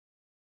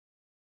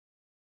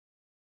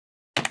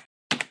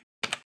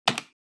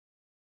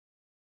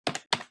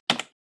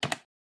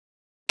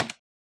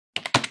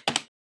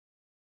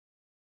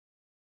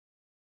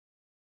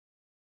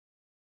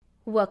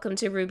Welcome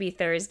to Ruby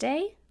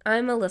Thursday.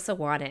 I'm Alyssa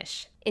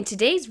Wanish. In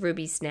today's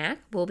Ruby Snack,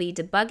 we'll be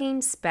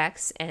debugging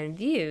specs and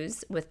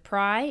views with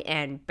Pry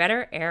and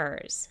Better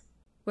Errors.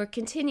 We're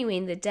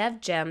continuing the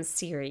Dev Gems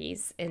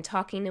series and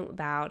talking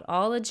about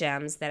all the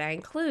gems that I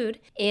include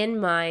in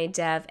my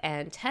Dev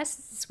and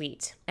Test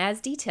suite,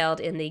 as detailed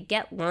in the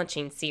Get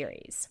Launching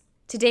series.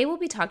 Today we'll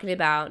be talking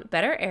about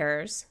Better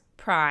Errors,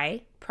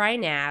 Pry,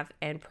 Pry-nav,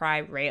 and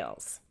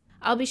Pry-rails.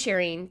 I'll be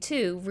sharing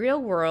 2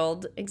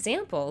 real-world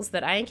examples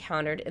that I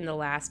encountered in the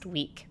last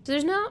week. So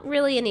there's not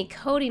really any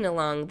coding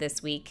along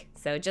this week,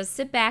 so just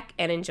sit back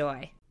and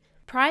enjoy.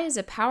 Pry is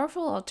a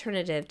powerful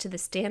alternative to the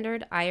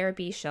standard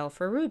IRB shell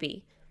for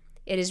Ruby.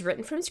 It is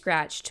written from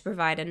scratch to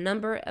provide a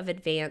number of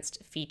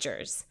advanced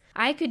features.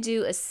 I could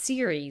do a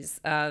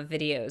series of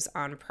videos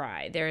on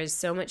Pry. There is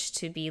so much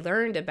to be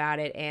learned about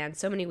it and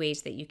so many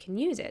ways that you can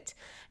use it.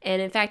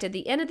 And in fact, at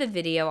the end of the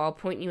video, I'll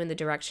point you in the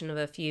direction of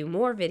a few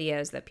more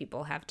videos that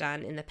people have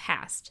done in the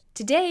past.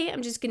 Today,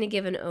 I'm just going to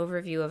give an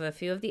overview of a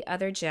few of the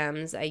other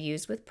gems I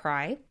use with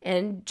Pry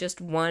and just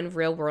one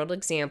real-world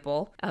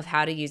example of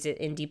how to use it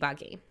in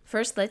debugging.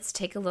 First, let's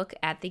take a look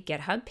at the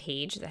GitHub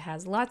page that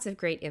has lots of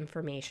great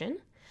information.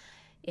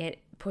 It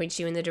points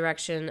you in the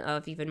direction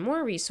of even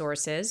more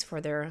resources for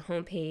their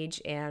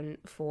homepage and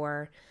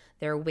for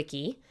their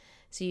wiki.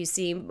 So you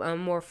see a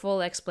more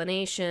full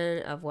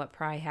explanation of what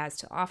Pry has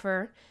to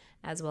offer,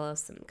 as well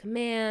as some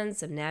commands,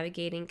 some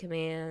navigating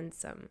commands,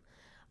 some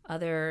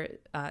other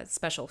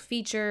special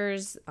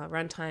features,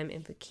 runtime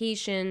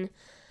invocation,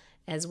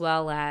 as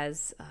well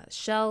as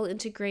shell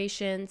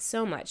integration,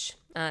 so much.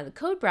 The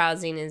code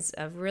browsing is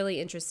a really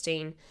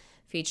interesting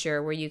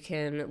feature where you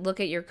can look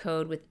at your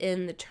code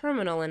within the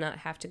terminal and not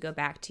have to go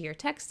back to your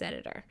text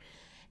editor.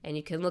 And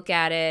you can look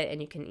at it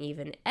and you can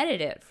even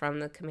edit it from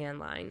the command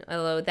line,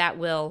 although that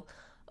will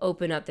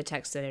open up the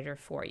text editor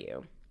for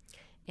you.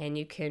 And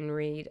you can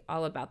read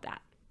all about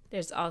that.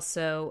 There's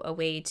also a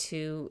way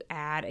to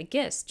add a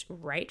gist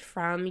right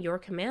from your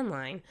command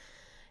line.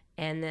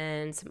 And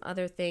then some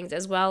other things,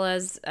 as well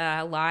as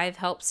a live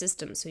help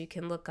system, so you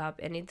can look up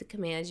any of the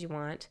commands you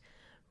want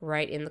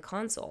right in the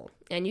console.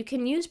 And you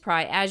can use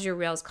Pry as your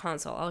Rails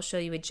console. I'll show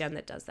you a gem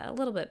that does that a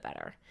little bit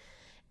better.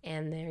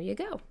 And there you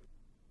go.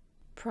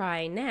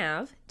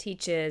 Pry-nav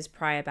teaches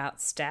Pry about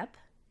step,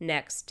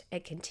 next,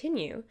 and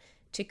continue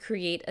to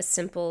create a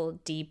simple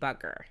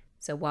debugger.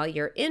 So while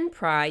you're in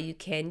Pry, you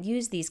can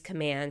use these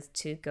commands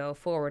to go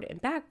forward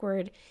and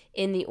backward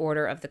in the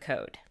order of the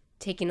code.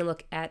 Taking a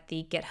look at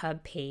the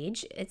GitHub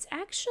page, it's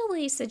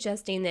actually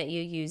suggesting that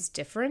you use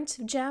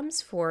different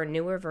gems for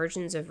newer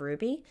versions of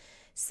Ruby.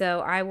 So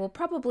I will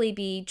probably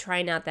be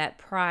trying out that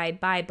Pry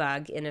by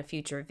bug in a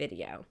future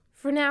video.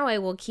 For now, I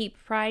will keep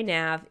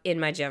Pry-nav in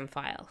my gem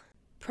file.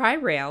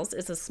 Pry-rails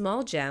is a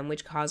small gem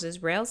which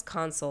causes Rails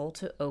console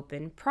to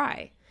open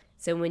Pry.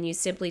 So when you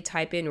simply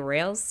type in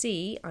Rails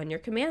C on your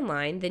command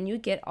line, then you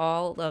get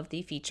all of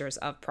the features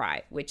of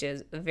Pry, which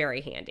is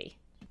very handy.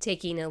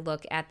 Taking a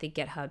look at the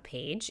GitHub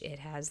page, it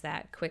has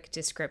that quick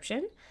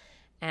description,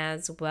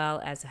 as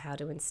well as how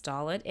to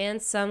install it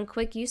and some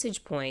quick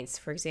usage points.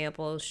 For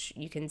example,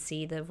 you can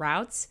see the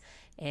routes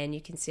and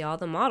you can see all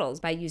the models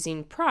by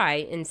using Pry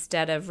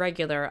instead of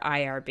regular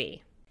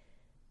IRB.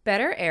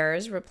 Better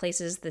Errors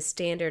replaces the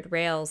standard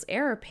Rails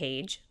error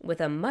page with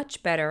a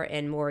much better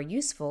and more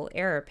useful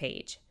error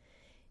page.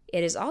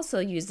 It is also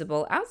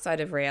usable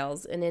outside of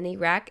Rails in any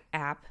Rack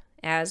app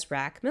as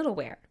Rack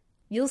middleware.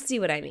 You'll see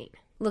what I mean.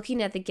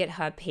 Looking at the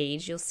GitHub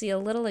page, you'll see a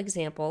little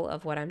example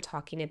of what I'm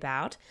talking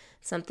about,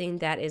 something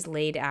that is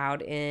laid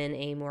out in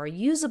a more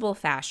usable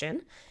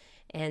fashion.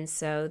 And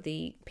so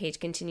the page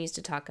continues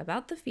to talk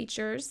about the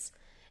features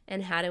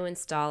and how to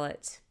install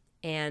it.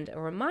 And a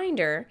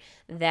reminder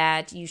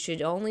that you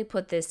should only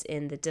put this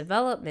in the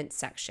development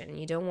section.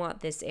 You don't want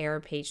this error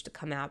page to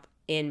come out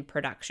in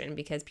production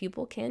because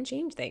people can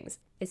change things,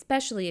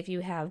 especially if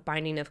you have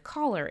binding of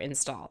caller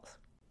installed.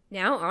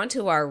 Now on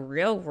to our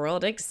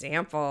real-world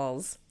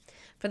examples.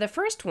 For the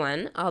first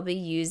one, I'll be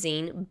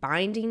using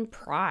binding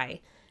Pry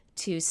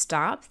to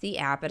stop the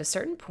app at a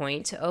certain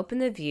point to open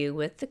the view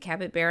with the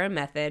capybara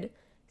method,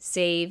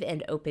 save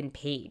and open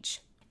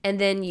page, and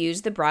then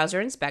use the browser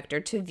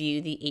inspector to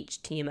view the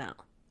HTML.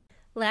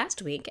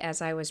 Last week,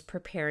 as I was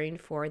preparing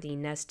for the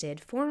nested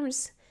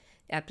forms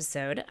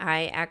episode,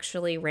 I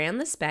actually ran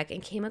the spec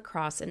and came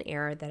across an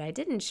error that I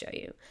didn't show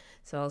you.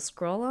 So I'll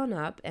scroll on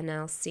up and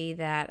I'll see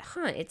that,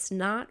 it's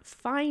not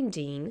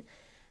finding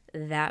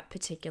that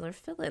particular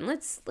fill-in.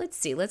 Let's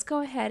see. Let's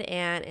go ahead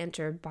and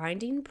enter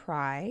binding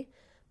Pry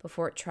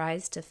before it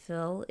tries to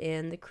fill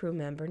in the crew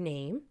member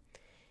name.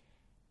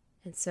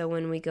 And so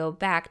when we go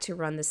back to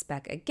run the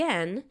spec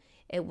again,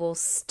 it will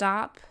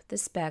stop the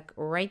spec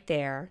right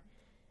there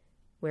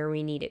where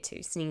we need it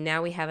to. So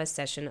now we have a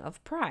session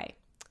of Pry.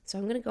 So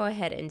I'm going to go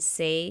ahead and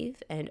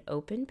save and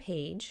open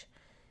page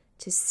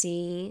to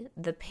see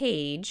the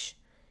page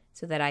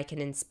so that I can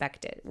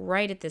inspect it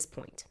right at this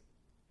point.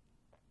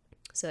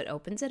 So it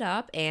opens it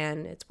up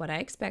and it's what I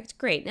expect.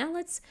 Great. Now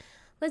let's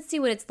see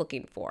what it's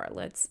looking for.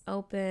 Let's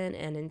open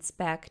and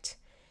inspect.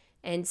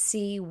 and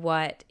see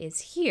what is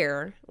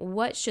here.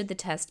 What should the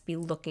test be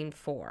looking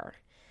for?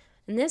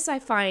 And this I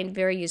find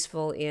very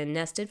useful in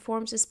nested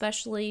forms,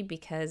 especially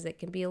because it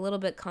can be a little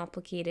bit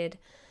complicated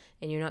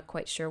and you're not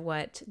quite sure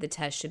what the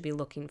test should be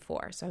looking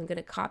for. So I'm going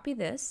to copy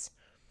this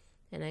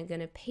and I'm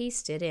going to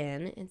paste it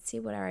in and see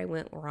where I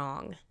went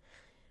wrong.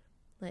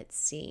 Let's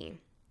see.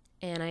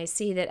 And I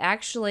see that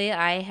actually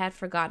I had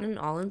forgotten an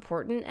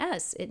all-important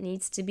S. It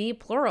needs to be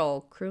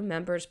plural, crew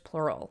members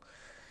plural.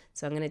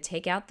 So I'm going to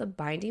take out the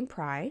binding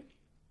pry.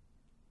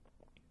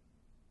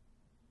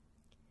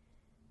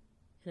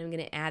 And I'm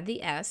going to add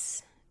the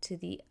S to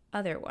the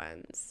other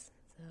ones.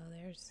 So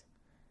there's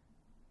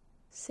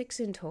 6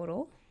 in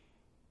total.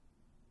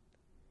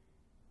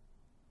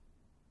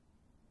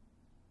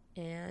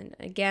 And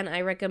again,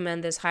 I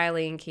recommend this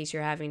highly in case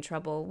you're having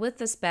trouble with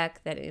the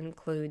spec that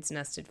includes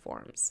nested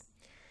forms.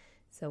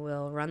 So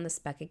we'll run the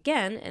spec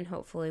again and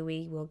hopefully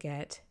we will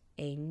get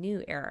a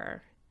new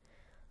error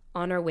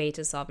on our way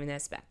to solving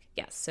that spec.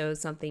 Yes, so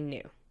something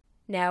new.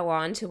 Now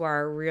on to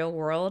our real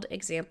world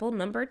example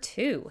number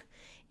 2,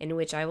 in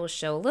which I will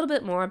show a little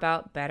bit more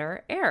about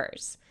better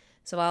errors.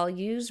 So I'll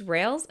use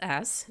Rails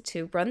S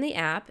to run the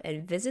app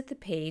and visit the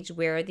page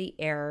where the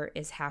error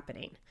is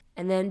happening.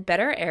 And then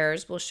Better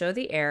Errors will show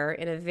the error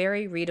in a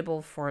very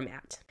readable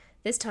format.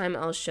 This time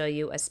I'll show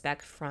you a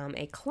spec from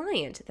a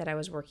client that I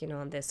was working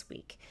on this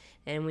week.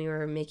 And we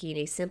were making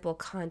a simple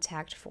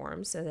contact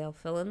form, so they'll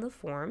fill in the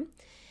form.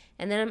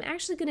 And then I'm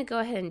actually going to go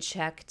ahead and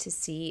check to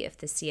see if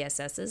the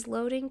CSS is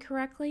loading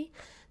correctly.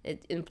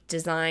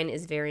 Design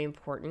is very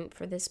important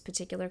for this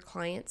particular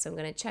client, so I'm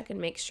going to check and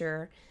make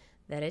sure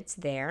that it's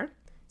there.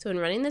 So in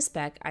running the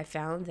spec, I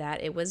found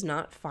that it was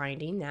not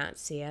finding that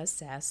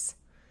CSS,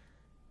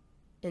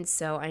 and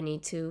so I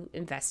need to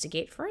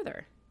investigate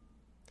further.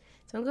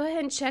 So I'll go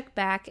ahead and check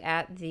back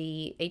at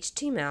the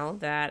HTML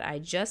that I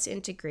just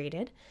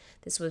integrated.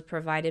 This was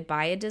provided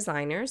by a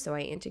designer, so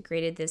I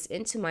integrated this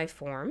into my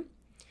form.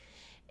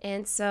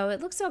 And so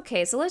it looks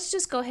okay. So let's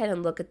just go ahead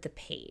and look at the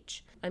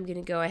page. I'm going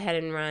to go ahead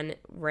and run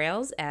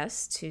Rails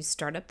S to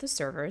start up the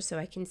server so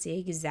I can see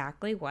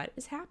exactly what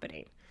is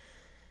happening.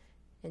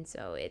 And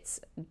so it's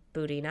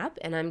booting up,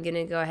 and I'm going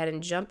to go ahead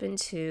and jump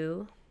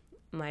into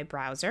my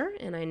browser,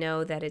 and I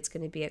know that it's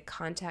going to be at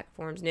contact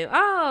forms new.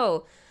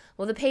 Oh,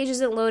 well, the page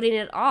isn't loading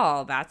at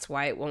all. That's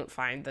why it won't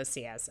find the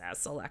CSS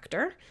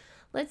selector.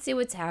 Let's see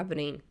what's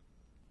happening.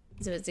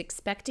 So it's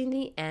expecting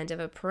the end of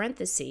a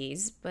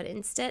parentheses, but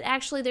instead,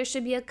 actually, there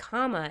should be a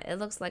comma. It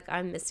looks like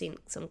I'm missing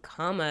some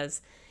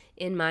commas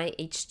in my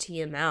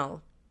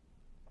HTML.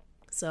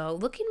 So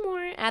looking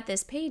more at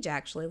this page,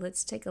 actually,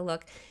 let's take a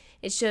look.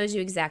 It shows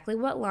you exactly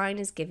what line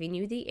is giving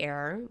you the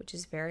error, which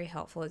is very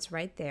helpful. It's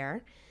right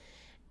there.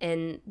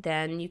 And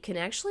then you can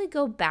actually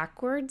go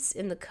backwards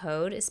in the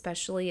code,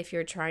 especially if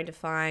you're trying to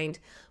find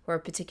where a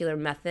particular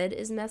method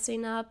is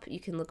messing up. You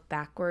can look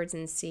backwards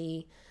and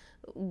see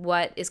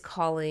what is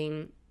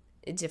calling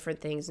different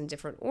things in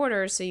different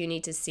orders, so you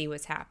need to see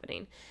what's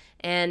happening.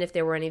 And if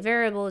there were any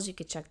variables, you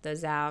could check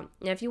those out.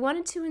 Now, if you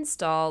wanted to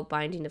install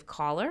binding of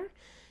caller,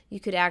 you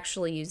could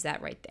actually use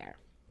that right there.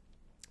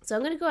 So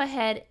I'm going to go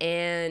ahead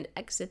and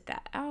exit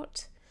that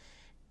out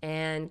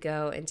and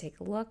go and take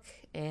a look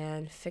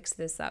and fix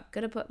this up.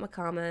 Going to put my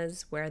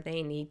commas where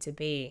they need to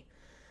be.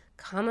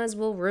 Commas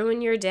will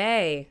ruin your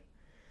day.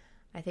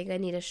 I think I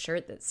need a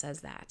shirt that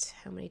says that.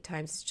 How many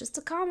times? It's just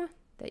a comma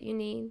that you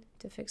need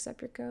to fix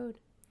up your code.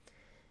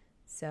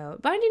 So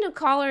binding of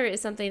caller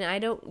is something I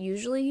don't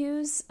usually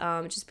use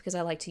just because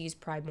I like to use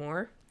Pry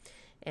more,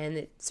 and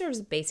it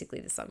serves basically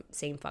the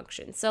same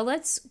function. So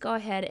let's go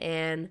ahead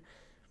and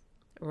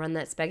run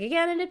that spec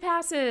again, and it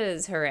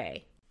passes.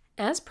 Hooray.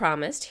 As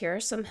promised, here are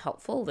some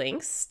helpful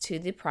links to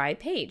the Pry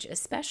page,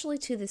 especially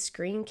to the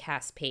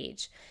screencast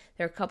page.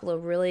 There are a couple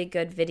of really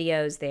good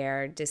videos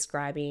there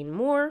describing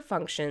more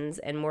functions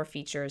and more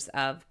features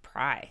of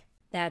Pry.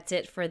 That's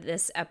it for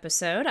this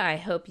episode. I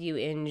hope you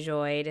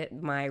enjoyed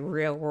my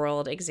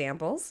real-world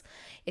examples.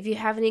 If you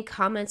have any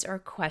comments or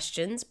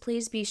questions,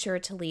 please be sure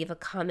to leave a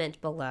comment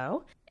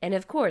below. And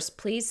of course,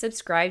 please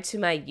subscribe to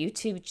my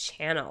YouTube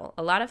channel.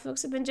 A lot of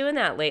folks have been doing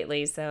that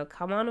lately, so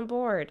come on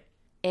aboard.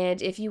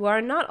 And if you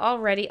are not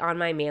already on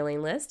my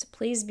mailing list,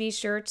 please be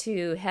sure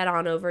to head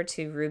on over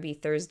to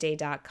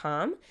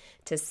rubythursday.com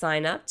to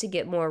sign up to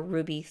get more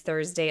Ruby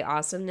Thursday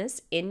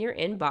awesomeness in your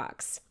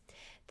inbox.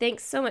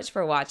 Thanks so much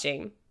for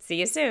watching. See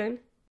you soon.